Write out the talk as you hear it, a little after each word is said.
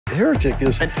heretic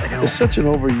is such an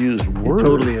overused word. It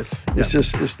totally is. It's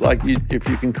just, it's like if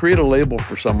you can create a label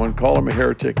for someone, call them a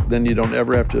heretic, then you don't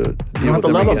ever have to deal with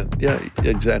them again. Yeah,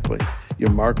 exactly. You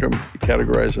mark them, you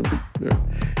categorize them.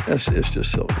 It's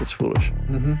just silly. It's foolish.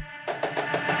 Mm-hmm.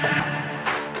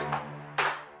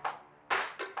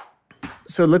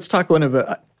 So let's talk one of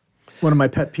my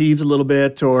pet peeves a little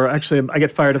bit, or actually I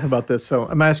get fired up about this, so I'm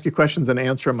going to ask you questions and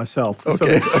answer them myself.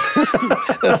 Okay.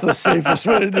 That's the safest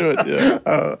way to do it,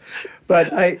 yeah.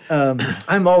 But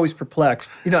I'm always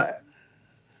perplexed,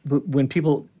 when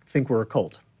people think we're a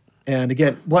cult. And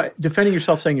again, defending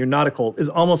yourself saying you're not a cult is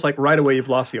almost like right away you've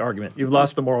lost the argument. You've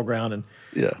lost the moral ground. And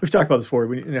we've talked about this before.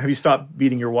 Have you stopped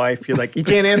beating your wife? You're like, you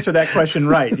can't answer that question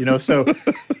right, So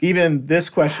even this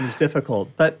question is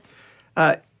difficult. But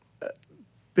I've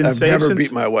never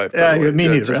beat my wife. Me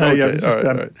neither. Okay.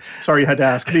 All right. Sorry you had to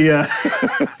ask.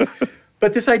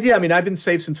 But this idea, I've been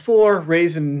saved since 4,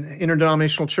 raised in an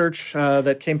interdenominational church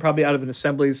that came probably out of an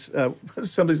Assemblies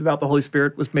without the Holy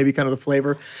Spirit was maybe kind of the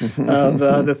flavor of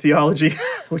the theology,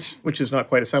 which is not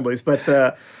quite Assemblies. But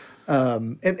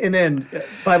and then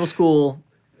Bible school,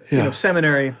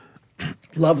 seminary,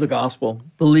 love the gospel,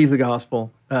 believe the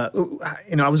gospel. I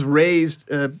was raised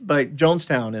by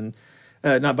Jonestown and.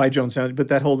 Not by Jonestown, but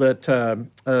that whole the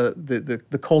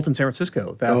cult in San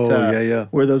Francisco.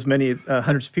 Where those many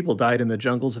hundreds of people died in the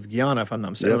jungles of Guyana, if I'm not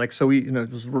mistaken. Yep.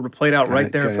 It was played out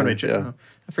right there in front of me.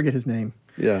 I forget his name.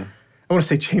 Yeah. I want to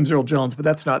say James Earl Jones, but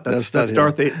that's not. That's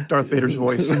Darth Vader's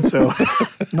voice, and so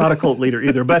not a cult leader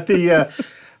either. But so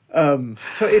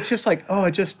it's just like,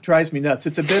 it just drives me nuts.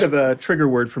 It's a bit of a trigger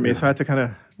word for me, so I have to kind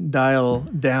of dial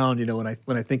down,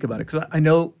 when I think about it, because I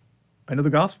know the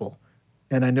gospel.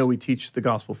 And I know we teach the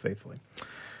gospel faithfully.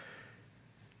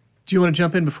 Do you want to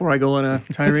jump in before I go on a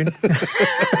tirade?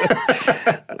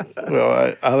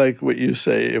 Well, I like what you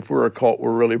say. If we're a cult,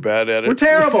 we're really bad at it. We're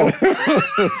terrible.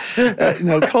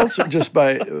 Cults are just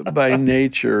by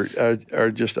nature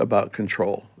are just about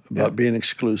control, about being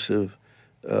exclusive.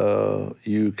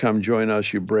 You come join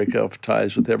us, you break off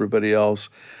ties with everybody else.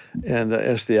 And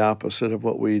that's the opposite of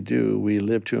what we do. We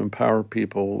live to empower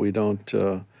people. We don't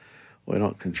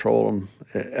control them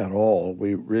at all.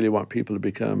 We really want people to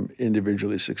become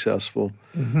individually successful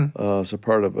as a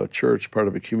part of a church, part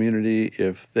of a community.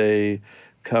 If they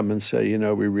come and say,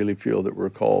 we really feel that we're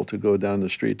called to go down the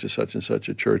street to such and such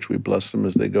a church, we bless them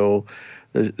as they go.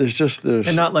 There's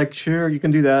and not like, sure, you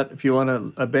can do that if you want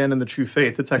to abandon the true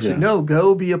faith. It's actually, no,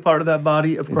 go be a part of that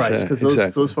body of Christ,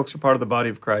 because those folks are part of the body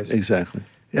of Christ. Exactly.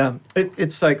 Yeah.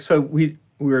 It's like, so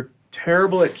we're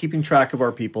terrible at keeping track of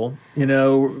our people.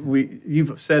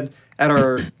 You've said at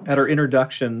our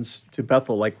introductions to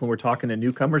Bethel, like when we're talking to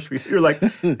newcomers, you're like,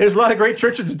 there's a lot of great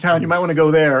churches in town. You might want to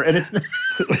go there, and it's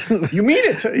you mean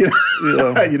it.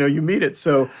 You mean it.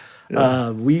 So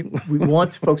we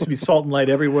want folks to be salt and light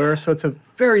everywhere. So it's a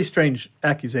very strange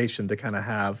accusation to kind of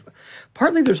have.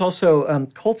 Partly, there's also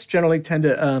cults generally tend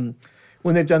to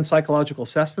when they've done psychological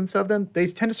assessments of them, they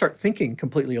tend to start thinking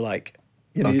completely alike.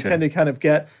 You tend to kind of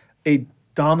get a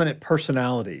dominant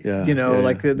personality,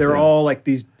 like they're all like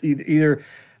these either.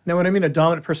 Now, when I mean a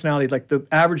dominant personality, like the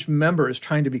average member is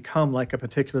trying to become like a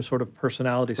particular sort of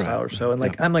personality style or so.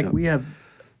 And we have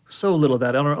so little of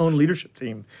that on our own leadership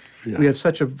team. Yeah. We have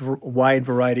such a wide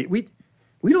variety. We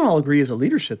don't all agree as a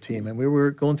leadership team, and we're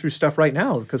going through stuff right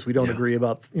now because we don't agree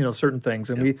about certain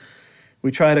things, and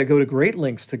we try to go to great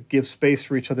lengths to give space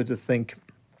for each other to think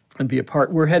and be a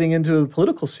part. We're heading into a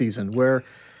political season where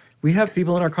we have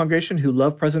people in our congregation who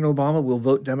love President Obama, will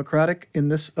vote Democratic in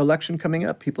this election coming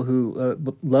up. People who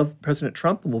love President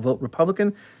Trump and will vote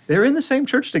Republican. They're in the same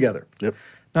church together. Yep.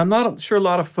 Now, I'm not sure a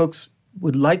lot of folks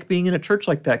would like being in a church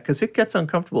like that because it gets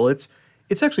uncomfortable. It's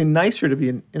actually nicer to be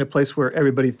in a place where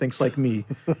everybody thinks like me,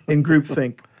 in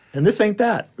groupthink. And this ain't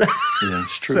that. Yeah,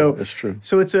 it's true. It's true.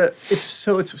 So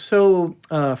it's so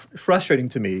frustrating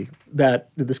to me that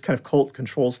this kind of cult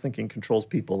controls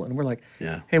people. And we're like,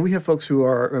 hey, we have folks who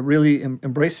are really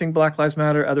embracing Black Lives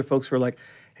Matter. Other folks who are like,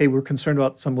 hey, we're concerned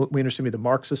about we understand the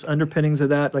Marxist underpinnings of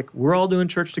that. Like, we're all doing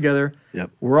church together. Yep.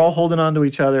 We're all holding on to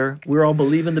each other. We're all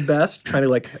believing the best. Trying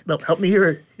to help me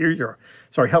hear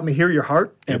your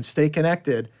heart and stay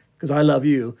connected because I love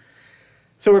you.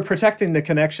 So we're protecting the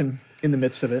connection in the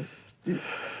midst of it.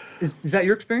 Is that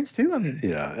your experience too?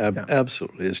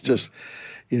 Absolutely. It's just,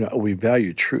 we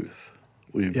value truth.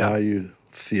 We value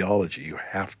theology. You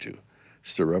have to.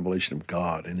 It's the revelation of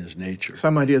God and His nature.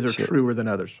 Some ideas are truer than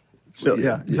others. So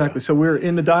exactly. So we're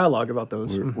in the dialogue about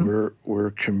those.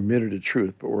 We're committed to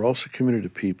truth, but we're also committed to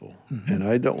people. Mm-hmm. And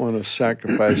I don't want to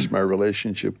sacrifice my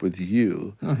relationship with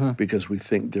you because we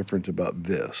think different about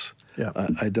this. Yeah.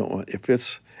 I don't want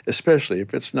especially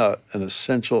if it's not an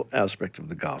essential aspect of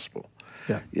the gospel.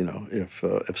 Yeah. You know,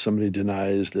 if somebody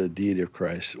denies the deity of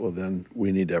Christ, well, then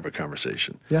we need to have a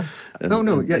conversation. Yeah.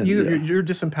 You're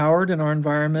disempowered in our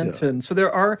environment, and so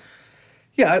there are.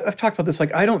 Yeah, I've talked about this.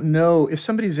 Like, I don't know if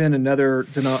somebody's in another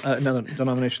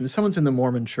denomination. If someone's in the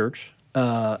Mormon Church,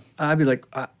 I'd be like,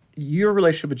 your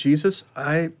relationship with Jesus,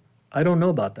 I don't know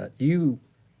about that.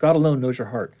 God alone knows your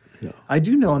heart. Yeah. I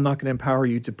do know I'm not going to empower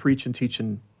you to preach and teach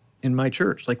in my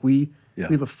church. Like we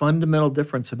have a fundamental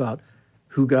difference about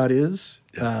who God is,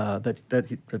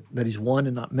 that He's one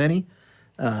and not many.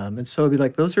 And so it'd be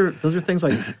like those are things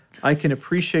like I can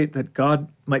appreciate that God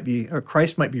might be or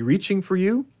Christ might be reaching for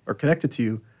you or connected to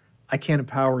you. I can't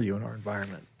empower you in our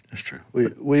environment. That's true.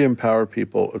 We empower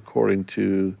people according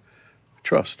to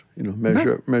trust. You know,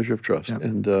 measure of trust,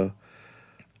 and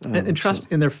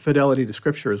trust in their fidelity to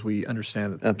Scripture, as we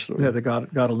understand it. Absolutely. Yeah, that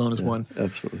God alone is one.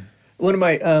 Absolutely. One of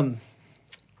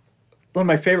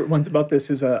my favorite ones about this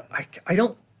is I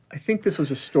think this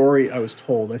was a story I was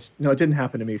told. No, it didn't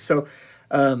happen to me. So,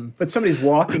 but somebody's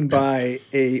walking by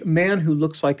a man who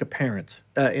looks like a parent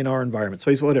in our environment. So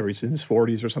he's in his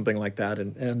 40s or something like that.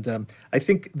 And I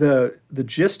think the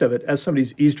gist of it, as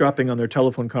somebody's eavesdropping on their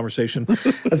telephone conversation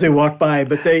as they walk by,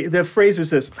 but the phrase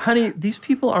is this: "Honey, these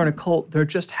people aren't a cult. They're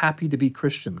just happy to be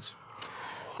Christians."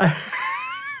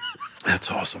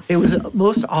 That's awesome. It was the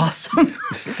most awesome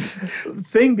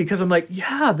thing because I'm like,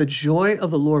 yeah, the joy of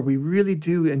the Lord. We really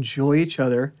do enjoy each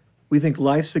other. We think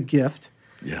life's a gift.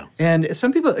 Yeah. And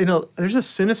some people, there's a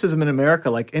cynicism in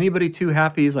America. Like anybody too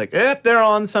happy is like, they're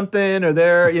on something or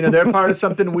they're part of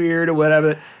something weird or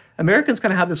whatever. Americans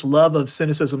kind of have this love of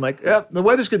cynicism. Like, the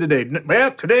weather's good today.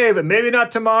 Today, but maybe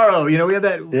not tomorrow. We have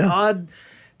that odd,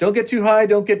 don't get too high,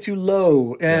 don't get too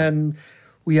low. And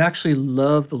we actually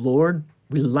love the Lord.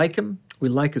 We like Him. We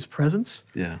like His presence.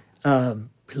 Yeah.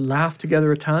 We laugh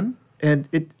together a ton. And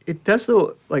it does,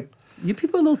 though, like, you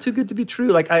people are a little too good to be true.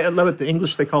 Like, I love it. The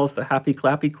English, they call us the happy,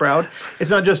 clappy crowd.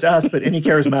 It's not just us, but any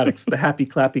charismatics, the happy,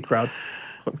 clappy crowd.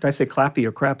 Did I say clappy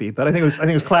or crappy? But I think it was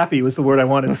clappy was the word I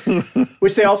wanted,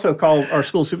 which they also call our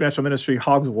school supernatural ministry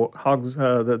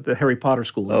the Harry Potter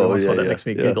school. So that makes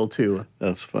me giggle too.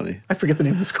 That's funny. I forget the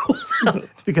name of the school.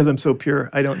 It's because I'm so pure.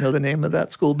 I don't know the name of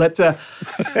that school, but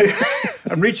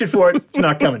I'm reaching for it. It's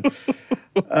not coming.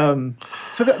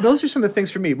 So those are some of the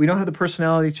things for me. We don't have the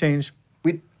personality change.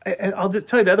 I'll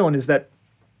tell you the other one is that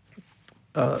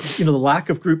the lack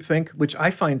of groupthink, which I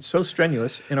find so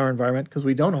strenuous in our environment because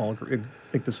we don't all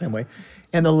think the same way,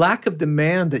 and the lack of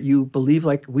demand that you believe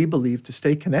like we believe to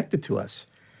stay connected to us.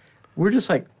 We're just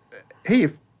like, hey,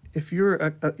 if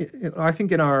you're, I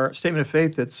think in our statement of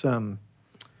faith, it's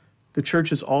the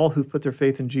church is all who've put their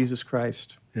faith in Jesus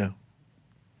Christ. Yeah.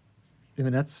 I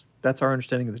mean, that's our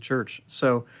understanding of the church.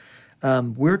 So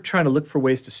we're trying to look for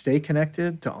ways to stay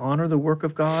connected, to honor the work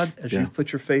of God as you've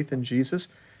put your faith in Jesus.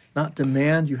 Not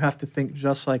demand you have to think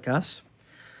just like us.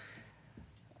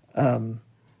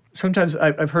 Sometimes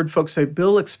I've heard folks say,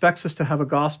 Bill expects us to have a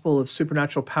gospel of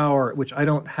supernatural power, which I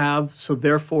don't have, so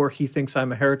therefore he thinks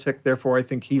I'm a heretic, therefore I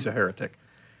think he's a heretic.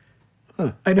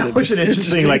 Huh. I know it's an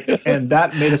interesting, and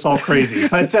that made us all crazy.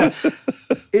 But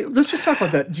let's just talk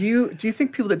about that. Do you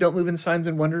think people that don't move in signs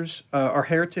and wonders are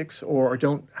heretics or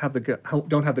don't have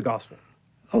the gospel?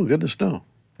 Oh, goodness, no.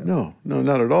 No,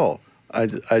 not at all. I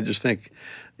just think,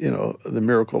 the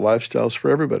miracle lifestyle is for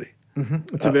everybody.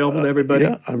 Mm-hmm. It's available to everybody.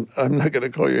 Yeah, I'm not going to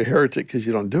call you a heretic because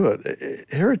you don't do it.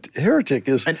 Heretic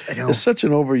is such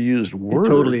an overused word. It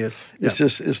totally is. Yeah.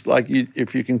 It's like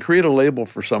if you can create a label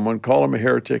for someone, call them a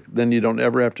heretic, then you don't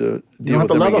ever have to deal with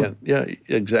them again. Yeah,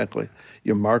 exactly.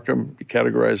 You mark them, you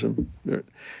categorize them.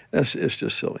 It's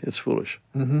just silly. It's foolish.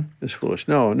 Mm-hmm. It's foolish.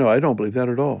 No, I don't believe that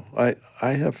at all. I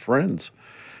have friends.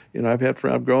 I've had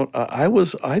friends. I've grown.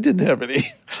 I didn't have any.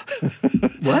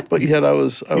 What? But yet I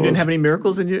was. You didn't have any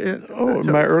miracles in you?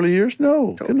 In my early years,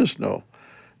 no. Goodness, no.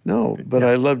 But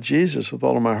I loved Jesus with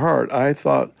all of my heart. I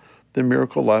thought the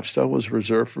miracle lifestyle was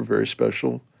reserved for very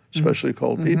specially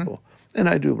called people, and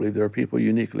I do believe there are people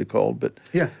uniquely called.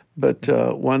 But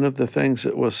one of the things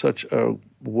that was such a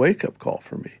wake-up call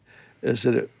for me is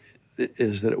that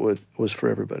it was for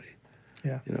everybody.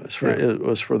 Yeah. It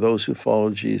was for those who follow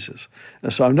Jesus.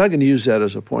 And so I'm not going to use that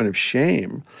as a point of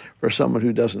shame for someone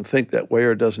who doesn't think that way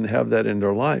or doesn't have that in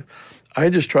their life.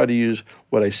 I just try to use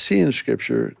what I see in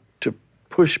Scripture to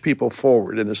push people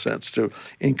forward, in a sense, to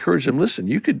encourage them. Listen,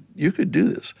 you could do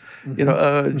this.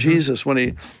 Mm-hmm. Jesus,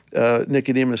 when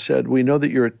Nicodemus said, "We know that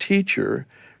you're a teacher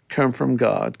come from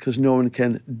God, because no one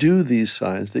can do these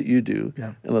signs that you do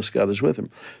unless God is with him."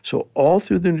 So all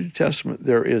through the New Testament,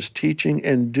 there is teaching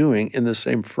and doing in the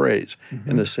same phrase,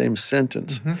 in the same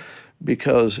sentence. Mm-hmm.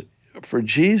 because for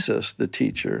Jesus, the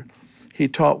teacher, he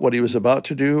taught what he was about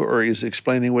to do, or he was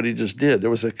explaining what he just did. There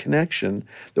was a connection.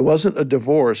 There wasn't a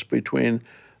divorce between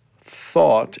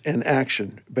thought and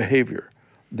action, behavior.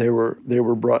 They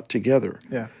were brought together.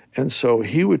 Yeah. And so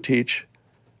he would teach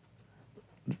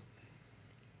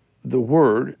the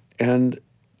word and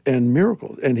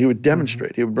miracles, and he would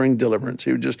demonstrate. He would bring deliverance.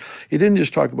 He didn't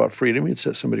just talk about freedom. He'd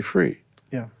set somebody free.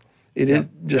 Yeah. He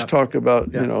didn't just talk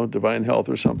about divine health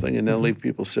or something and then leave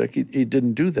people sick. He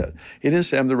didn't do that. He didn't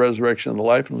say I'm the resurrection and the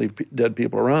life and leave dead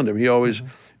people around him. He always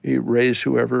he raised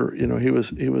whoever he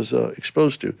was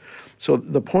exposed to. So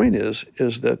the point is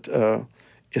that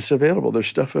it's available. There's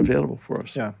stuff available for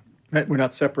us. Yeah. We're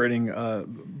not separating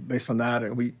based on that,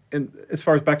 and as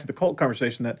far as back to the cult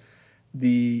conversation, that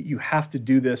you have to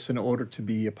do this in order to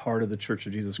be a part of the Church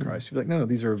of Jesus Christ. You're like, no,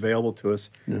 these are available to us.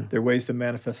 No. They're ways to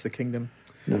manifest the kingdom.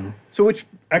 No. So which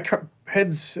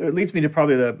leads me to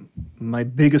probably my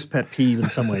biggest pet peeve in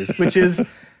some ways, which is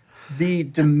the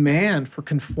demand for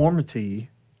conformity.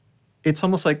 It's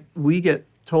almost like we get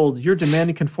told, you're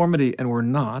demanding conformity, and we're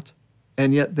not.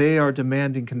 And yet they are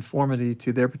demanding conformity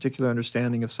to their particular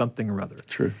understanding of something or other.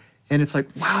 True. And it's like,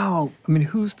 wow, I mean,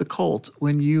 who's the cult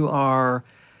when you are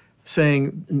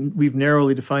saying we've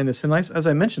narrowly defined this? And as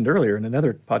I mentioned earlier in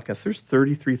another podcast, there's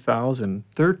 33,000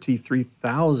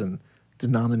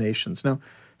 denominations. Now,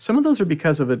 some of those are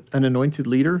because of an anointed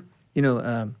leader,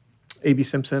 A.B.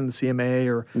 Simpson, the CMA,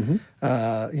 or,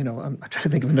 I'm trying to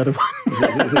think of another one.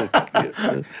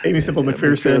 Amy Simple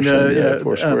McPherson,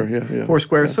 Foursquare,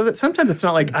 Foursquare. So that sometimes it's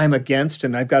not like I'm against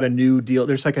and I've got a new deal.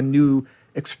 There's like a new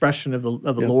expression of the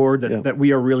Lord that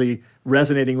we are really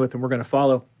resonating with and we're going to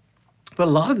follow. But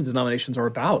a lot of the denominations are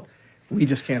about, we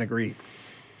just can't agree.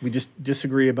 We just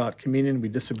disagree about communion. We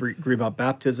disagree about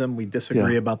baptism. We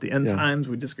disagree about the end times.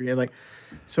 We disagree.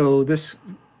 So this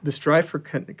drive for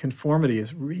conformity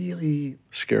is really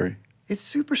scary. It's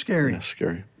super scary. Yeah,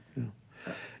 scary.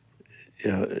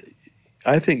 Yeah.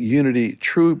 I think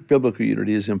true biblical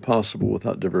unity, is impossible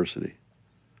without diversity.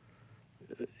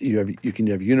 You can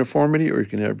have uniformity or you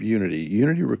can have unity.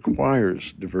 Unity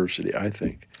requires diversity, I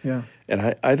think. Yeah.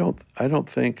 And I don't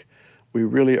think we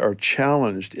really are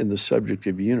challenged in the subject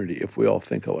of unity if we all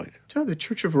think alike. The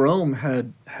Church of Rome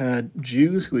had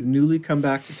Jews who had newly come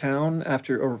back to town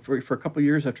for a couple of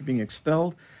years after being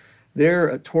expelled.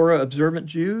 They're Torah observant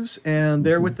Jews, and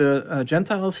they're with the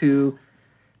Gentiles who,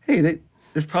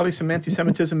 there's probably some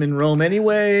anti-Semitism in Rome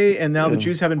anyway, and now the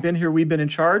Jews haven't been here, we've been in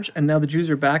charge, and now the Jews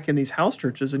are back in these house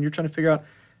churches, and you're trying to figure out,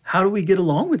 how do we get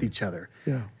along with each other?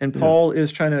 Yeah. And Paul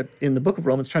is trying to, in the book of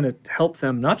Romans, trying to help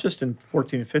them, not just in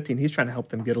 14 and 15, he's trying to help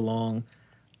them get along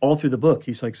all through the book.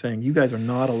 He's like saying, you guys are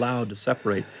not allowed to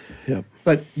separate. Yep.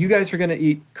 But you guys are going to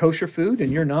eat kosher food,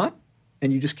 and you're not,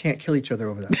 and you just can't kill each other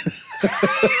over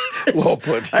that. Well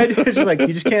put. It's just like,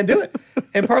 you just can't do it.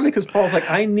 And partly because Paul's like,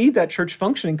 I need that church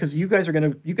functioning because you guys are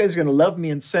going to love me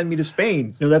and send me to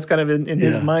Spain. That's kind of in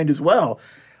his mind as well.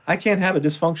 I can't have a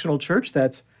dysfunctional church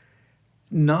that's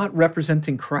not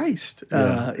representing Christ in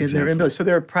their ability. So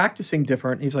they're practicing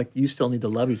different. He's like, you still need to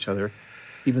love each other,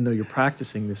 even though you're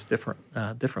practicing this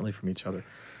differently from each other.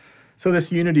 So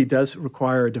this unity does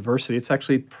require diversity. It's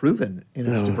actually proven in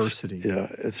its diversity.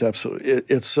 It's absolutely.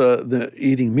 It's the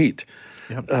eating meat.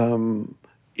 Yep.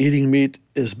 Eating meat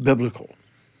is biblical.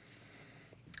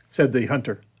 Said the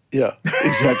hunter. Yeah,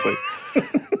 exactly.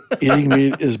 Eating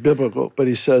meat is biblical, but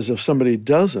he says if somebody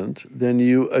doesn't, then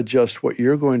you adjust what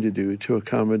you're going to do to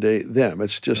accommodate them.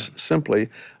 It's just simply,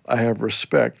 I have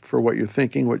respect for what you're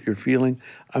thinking, what you're feeling.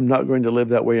 I'm not going to live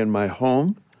that way in my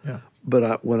home,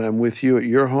 but when I'm with you at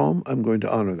your home, I'm going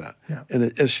to honor that. Yeah.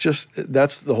 And it's just,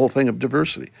 that's the whole thing of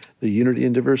diversity. The unity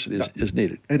in diversity is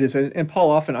needed. It is. And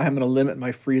Paul often, I'm going to limit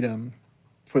my freedom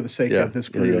for the sake of this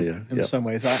group in some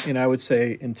ways. I would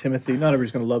say in Timothy, not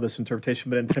everybody's going to love this interpretation,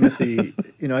 but in Timothy,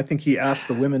 I think he asked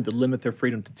the women to limit their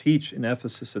freedom to teach in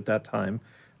Ephesus at that time,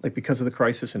 like because of the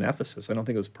crisis in Ephesus. I don't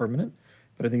think it was permanent,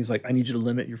 but I think he's like, I need you to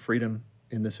limit your freedom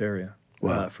in this area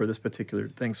for this particular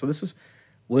thing. So this is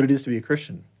what it is to be a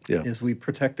Christian, is we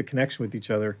protect the connection with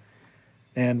each other,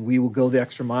 and we will go the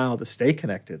extra mile to stay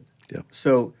connected. Yeah.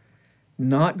 So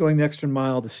not going the extra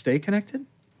mile to stay connected,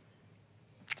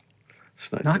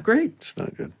 it's not great. It's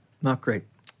not good. Not great.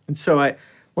 And so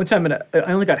one time, I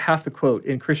only got half the quote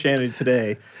in Christianity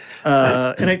Today,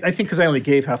 and I think because I only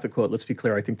gave half the quote, let's be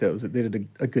clear, I think they did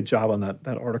a good job on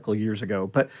that article years ago.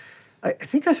 But I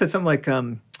think I said something like,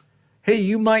 hey,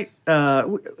 you might,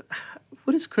 what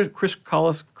what does Chris call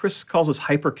us? Chris calls us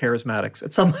hyper charismatics.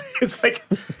 At some, it's like,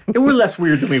 and we're less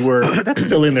weird than we were. That's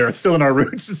still in there. It's still in our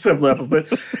roots at some level. But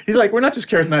he's like, we're not just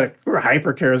charismatic, we're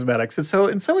hyper charismatics. And so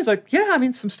in some ways, like, yeah, I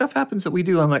mean, some stuff happens that we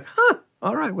do. I'm like,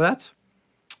 all right, well,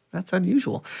 that's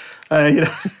unusual.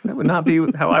 That would not be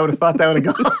how I would have thought that would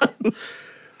have gone.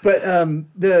 But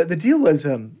the deal was,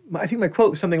 I think my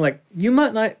quote was something like, you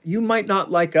might not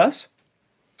like us,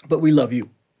 but we love you.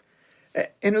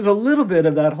 And it was a little bit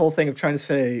of that whole thing of trying to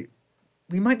say,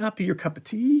 we might not be your cup of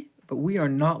tea, but we are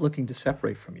not looking to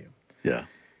separate from you. Yeah,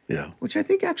 yeah. Which I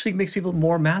think actually makes people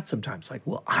more mad sometimes. Like,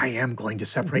 well, I am going to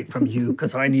separate from you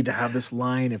because I need to have this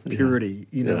line of purity,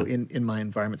 in my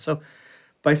environment. So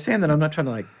by saying that, I'm not trying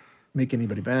to like make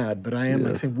anybody bad, but I am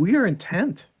like saying we are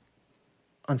intent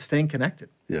on staying connected.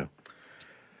 Yeah.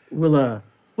 We'll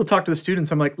talk to the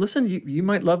students. I'm like, listen, you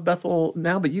might love Bethel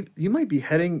now, but you might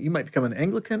become an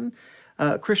Anglican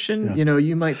Christian. Yeah.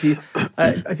 You might be,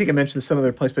 I think I mentioned this some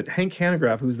other place, but Hank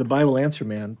Hanegraaff, who's the Bible answer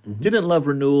man, didn't love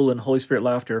renewal and Holy Spirit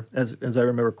laughter, as I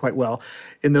remember quite well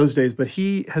in those days, but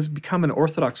he has become an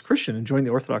Orthodox Christian and joined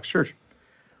the Orthodox Church.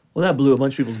 Well, that blew a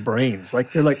bunch of people's brains.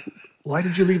 Like, they're like, why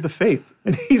did you leave the faith?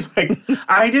 And he's like,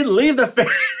 I didn't leave the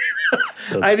faith.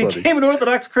 I became an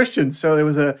Orthodox Christian. So there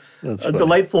was a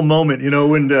delightful moment,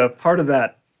 when part of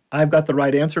that I've got the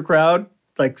right answer crowd,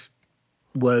 like,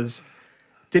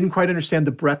 didn't quite understand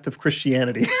the breadth of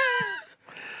Christianity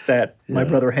that my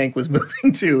brother Hank was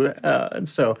moving to. And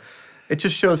so it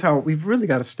just shows how we've really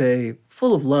got to stay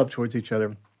full of love towards each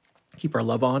other, keep our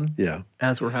love on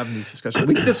as we're having these discussions.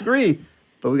 We can disagree,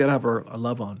 but we got to have our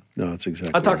love on. No, it's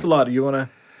exactly I talked a lot. Do you want to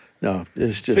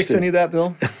it's just fix any of that,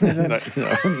 Bill?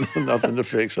 No, nothing to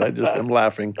fix. I'm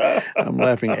laughing. I'm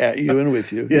laughing at you and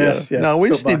with you. Yes. No, we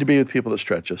just need to be with people that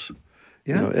stretch us.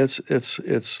 Yeah.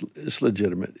 It's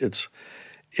legitimate. It's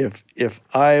if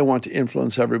I want to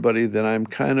influence everybody, then I'm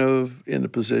kind of in a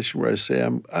position where I say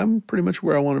I'm pretty much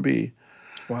where I want to be.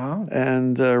 Wow.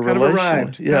 And kind of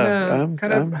arrived. Yeah.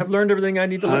 I've learned everything I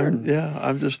need to learn.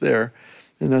 I'm just there.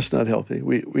 And that's not healthy.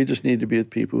 We just need to be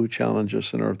with people who challenge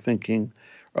us in our thinking,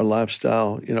 our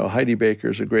lifestyle. Heidi Baker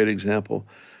is a great example.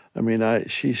 I mean,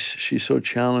 she so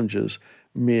challenges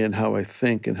me in how I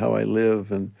think and how I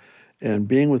live, and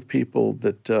being with people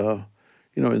that,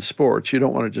 in sports, you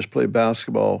don't want to just play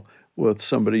basketball with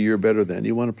somebody you're better than.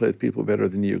 You want to play with people better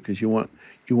than you because you want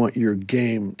your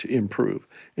game to improve.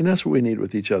 And that's what we need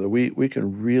with each other. We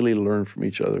can really learn from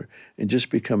each other and just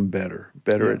become better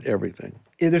at everything.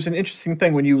 Yeah, there's an interesting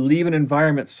thing. When you leave an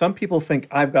environment, some people think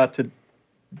I've got to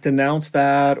denounce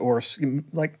that, or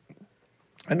like,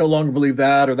 I no longer believe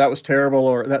that, or that was terrible,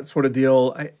 or that sort of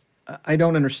deal. I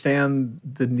don't understand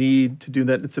the need to do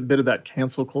that. It's a bit of that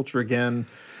cancel culture again.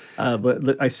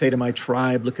 But I say to my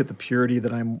tribe, look at the purity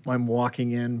that I'm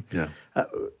walking in. Yeah.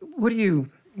 What's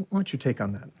your take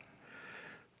on that?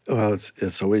 Well,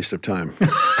 it's a waste of time.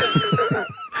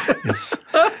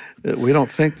 We don't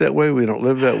think that way. We don't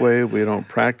live that way. We don't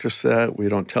practice that. We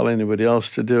don't tell anybody else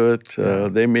to do it.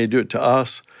 They may do it to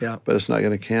us, but it's not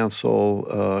going to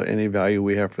cancel any value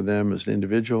we have for them as an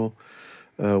individual.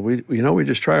 We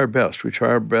just try our best. We try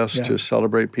our best to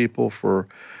celebrate people for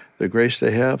the grace they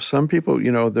have. Some people,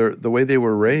 the way they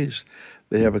were raised,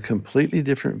 they have a completely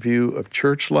different view of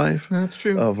church life. That's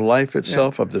true. Of life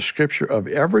itself, of the Scripture, of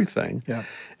everything. Yeah.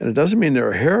 And it doesn't mean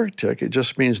they're a heretic. It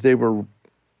just means they were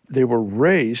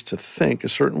raised to think a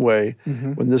certain way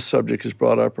when this subject is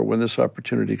brought up or when this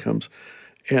opportunity comes.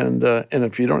 And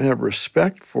if you don't have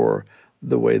respect for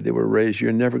the way they were raised,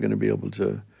 you're never going to be able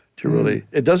to really.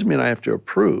 It doesn't mean I have to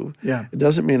approve. Yeah. It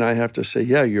doesn't mean I have to say,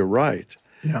 yeah, you're right.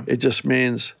 Yeah. It just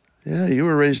means, you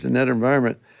were raised in that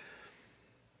environment.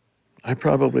 I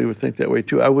probably would think that way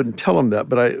too. I wouldn't tell them that,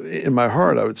 but in my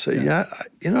heart, I would say,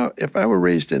 if I were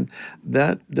raised in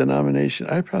that denomination,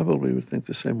 I probably would think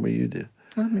the same way you did.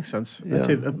 That makes sense. Yeah. I'd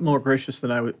say more gracious than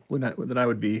I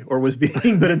would be or was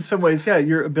being, but in some ways,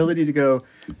 your ability to go,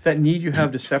 that need you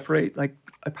have to separate, like,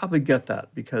 I probably get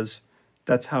that because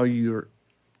that's how your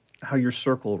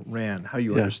circle ran, how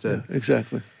you understood. Yeah,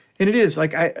 exactly. And it is,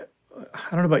 like,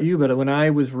 I don't know about you, but when I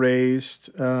was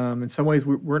raised, in some ways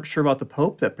we weren't sure about the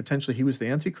Pope, that potentially he was the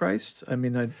Antichrist. I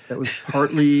mean, that was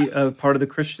partly part of the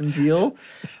Christian deal.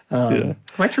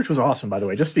 My church was awesome, by the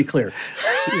way, just to be clear.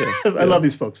 I love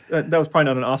these folks. That was probably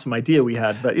not an awesome idea we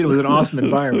had, but it was an awesome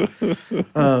environment.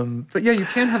 But you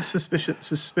can have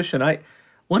suspicion.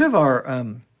 One of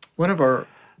our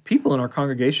people in our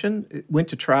congregation went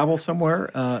to travel somewhere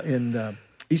in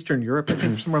Eastern Europe, I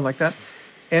think, somewhere like that,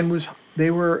 and they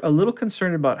were a little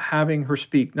concerned about having her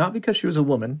speak, not because she was a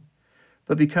woman,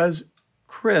 but because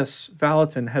Kris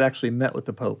Vallotton had actually met with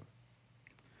the Pope.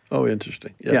 Oh,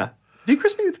 interesting. Yeah. Did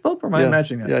Kris meet with the Pope, or am I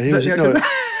imagining that? Yeah,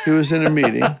 he was in a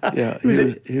meeting. Yeah, he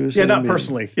was yeah, in a not meeting.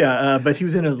 personally. Yeah, but he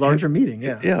was in a larger meeting.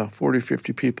 Yeah. Yeah, 40,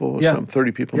 50 people, or Yeah. some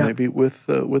 30 people maybe with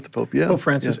the Pope. Yeah, Pope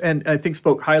Francis, Yeah. and I think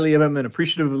spoke highly of him and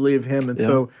appreciatively of him, and Yeah.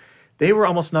 so they were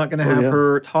almost not going to have yeah.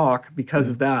 her talk because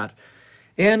of that.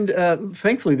 And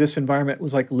thankfully, this environment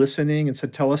was like listening and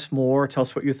said, "Tell us more. Tell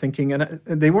us what you're thinking." And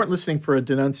they weren't listening for a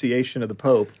denunciation of the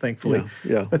Pope, thankfully.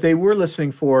 Yeah. But they were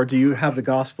listening for, "Do you have the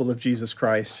gospel of Jesus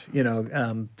Christ?"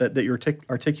 That you're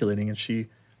articulating. And she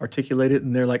articulated it,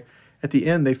 and they're like, at the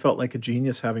end, they felt like a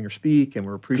genius having her speak, and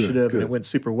were appreciative, and it went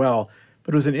super well.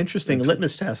 But it was an interesting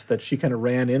litmus test that she kind of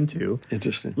ran into.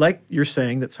 Interesting. Like you're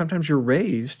saying, that sometimes you're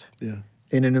raised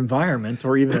in an environment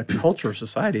or even a culture or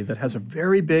society that has a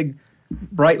very big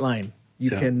bright line. You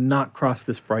cannot cross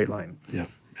this bright line. Yeah,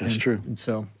 that's true. And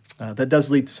so that does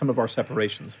lead to some of our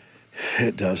separations.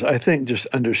 It does. I think just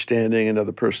understanding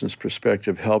another person's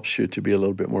perspective helps you to be a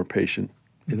little bit more patient.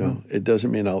 You know, it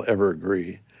doesn't mean I'll ever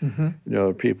agree. You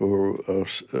know, people who are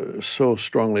so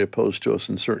strongly opposed to us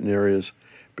in certain areas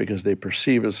because they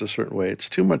perceive us a certain way. It's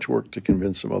too much work to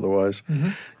convince them otherwise.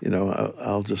 You know,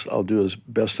 I'll do as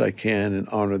best I can and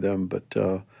honor them, but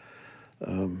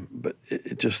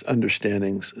it just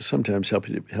understanding sometimes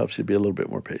helps you be a little bit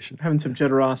more patient. Having some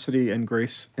generosity and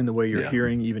grace in the way you're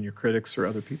hearing even your critics or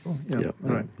other people. Yeah,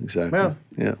 All right. exactly. Well,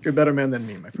 yeah. you're a better man than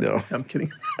me, my friend. No. I'm kidding.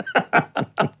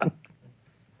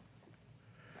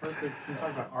 Can you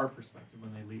talk about our perspective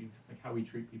when they leave, like how we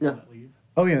treat people that leave?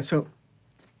 Oh, yeah. So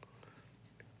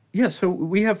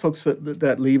we have folks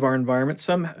that leave our environment.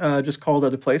 Some just called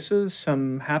other places,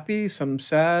 some happy, some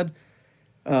sad.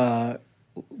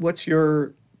 What's in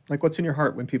your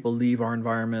heart when people leave our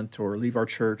environment or leave our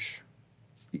church,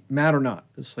 mad or not?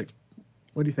 It's like,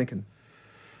 what are you thinking?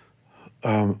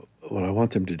 Well, I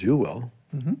want them to do well.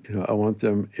 You know, I want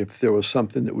them, if there was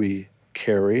something that we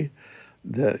carry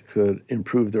that could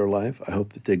improve their life, I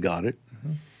hope that they got it.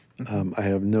 I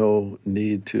have no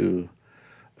need to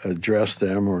address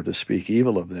them or to speak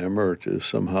evil of them or to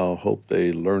somehow hope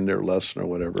they learn their lesson or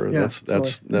whatever. Yeah,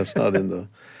 that's not in the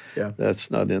that's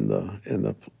not in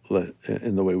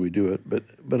the way we do it. But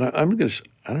I'm just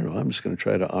going to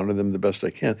try to honor them the best I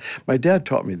can. My dad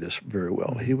taught me this very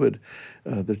well. He would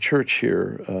the church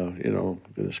here, it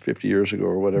was 50 years ago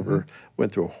or whatever,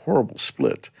 went through a horrible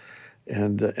split,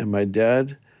 and my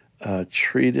dad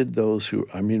treated those who,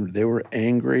 they were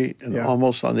angry and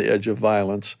almost on the edge of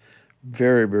violence,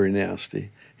 very, very nasty.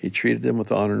 He treated them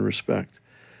with honor and respect.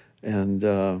 And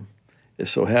it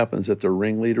so happens that the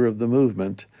ringleader of the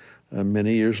movement,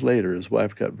 many years later, his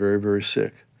wife got very, very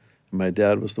sick. And my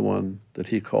dad was the one that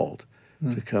he called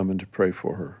to come and to pray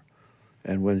for her.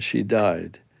 And when she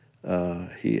died,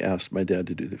 he asked my dad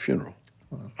to do the funeral.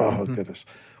 Wow. Oh, goodness.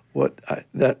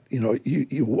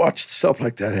 You watch stuff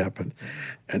like that happen,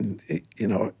 and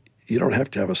you don't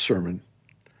have to have a sermon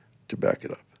to back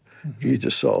it up. You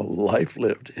just saw life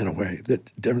lived in a way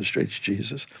that demonstrates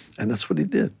Jesus, and that's what he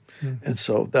did. And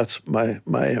so that's my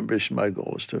ambition, my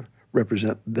goal is to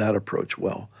represent that approach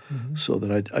well, so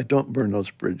that I don't burn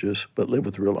those bridges, but live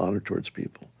with real honor towards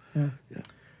people. Yeah.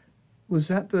 Was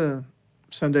that the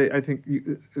Sunday, I think,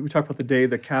 we talked about the day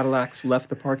the Cadillacs left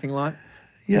the parking lot?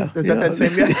 Yeah. Is that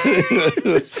same guy?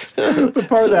 But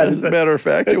part of that is as a matter of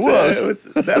fact, it was.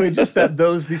 Just that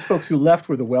these folks who left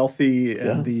were the wealthy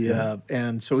and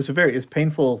and so it was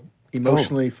painful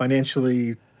emotionally,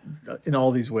 financially, in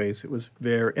all these ways. It was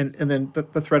very, and then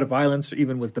the threat of violence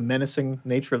even was the menacing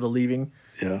nature of the leaving.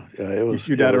 Yeah, it was.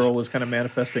 Your dad Earl was kind of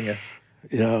mantifesting a.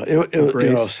 Yeah, it was,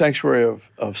 a sanctuary of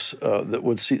that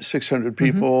would seat 600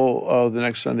 people. The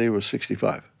next Sunday was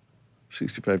 65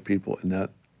 people in that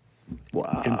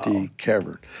empty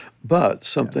cavern. But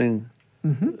something,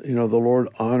 the Lord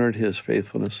honored his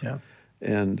faithfulness,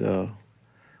 and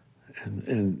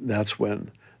that's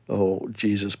when the whole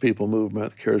Jesus People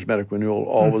movement, charismatic renewal,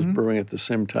 all was brewing at the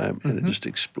same time, and it just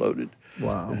exploded.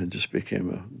 Wow! And it just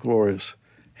became a glorious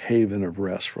haven of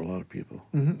rest for a lot of people.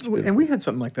 And we had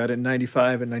something like that in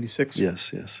 95 and 96.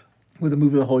 Yes. With the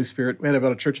move of the Holy Spirit. We had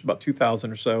about a church of about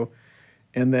 2,000 or so.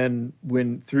 And then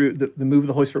when through the move of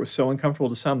the Holy Spirit was so uncomfortable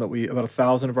to some that about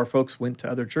 1,000 of our folks went to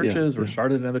other churches or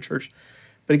started another church.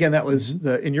 But again, that was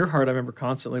in your heart, I remember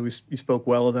constantly, you spoke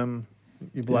well of them,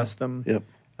 you blessed them. Yep.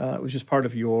 It was just part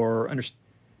of your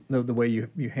the way you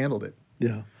handled it.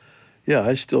 Yeah. Yeah,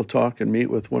 I still talk and meet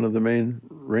with one of the main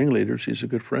ringleaders. He's a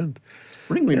good friend.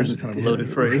 Ringleaders is kind of a loaded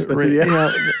phrase, but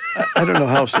I don't know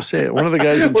how else to say it. One of the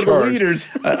guys in one charge. of the leaders.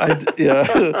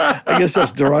 I guess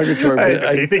that's derogatory.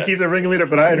 I think he's a ringleader,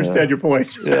 but I understand your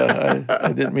point.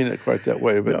 I didn't mean it quite that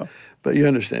way, but you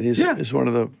understand. He's one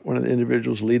of the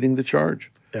individuals leading the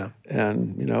charge. Yeah,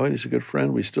 and he's a good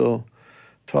friend. We still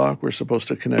talk. We're supposed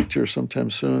to connect here sometime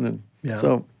soon, and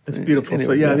so it's beautiful.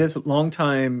 Anyway, so there's long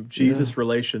time Jesus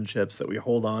relationships that we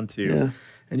hold on to. Yeah.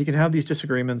 And you can have these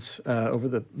disagreements over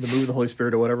the move of the Holy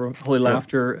Spirit or whatever, holy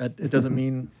laughter. It doesn't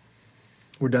mean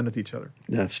we're done with each other.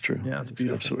 That's true. Yeah, it's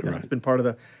beautiful. Absolutely right. It's been part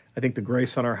of the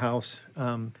grace on our house.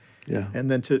 And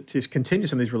then to continue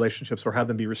some of these relationships or have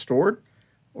them be restored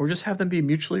or just have them be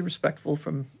mutually respectful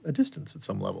from a distance at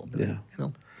some level. Yeah.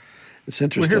 It's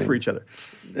interesting. We're here for each other.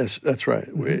 That's right.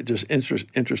 Just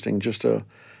interesting. Just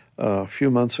a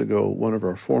few months ago, one of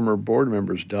our former board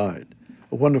members died.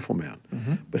 A wonderful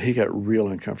man, but he got real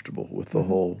uncomfortable with the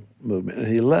whole movement, and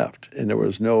he left. And there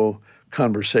was no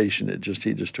conversation.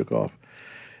 He just took off.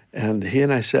 And he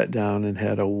and I sat down and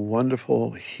had a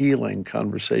wonderful healing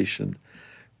conversation,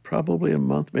 probably a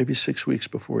month, maybe 6 weeks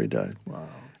before he died. Wow!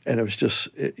 And it was just,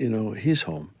 he's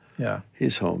home. Yeah,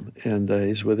 he's home, and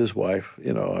he's with his wife.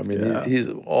 He's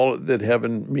all that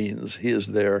heaven means. He is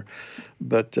there,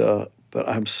 but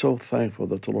I'm so thankful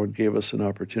that the Lord gave us an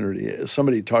opportunity.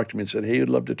 Somebody talked to me and said, "Hey, you'd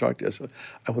love to talk to us." I said,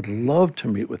 "I would love to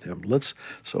meet with him. Let's."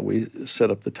 So we set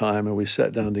up the time and we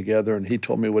sat down together, and he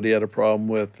told me what he had a problem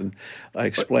with, and I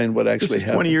explained what actually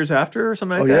happened. 20 years after or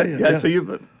something like that. Yeah. So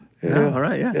you. Yeah. All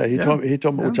right. Yeah. Yeah. He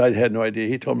told me, which I had no idea.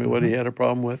 He told me what he had a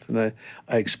problem with, and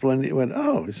I explained it. He went,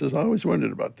 "Oh," he says, "I always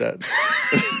wondered about that."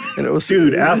 And it was,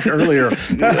 dude, ask earlier.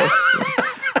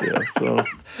 So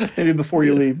maybe before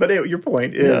you leave. But your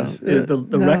point is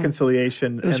the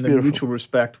reconciliation and the mutual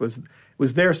respect was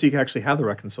there, so you could actually have the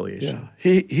reconciliation.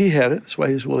 Yeah, he had it. That's why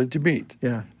he was willing to meet.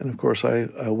 Yeah, and of course I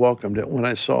welcomed it when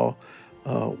I saw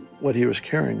what he was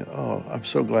carrying. Oh, I'm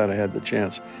so glad I had the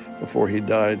chance before he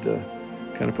died to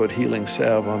kind of put healing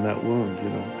salve on that wound,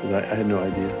 because I had no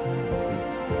idea.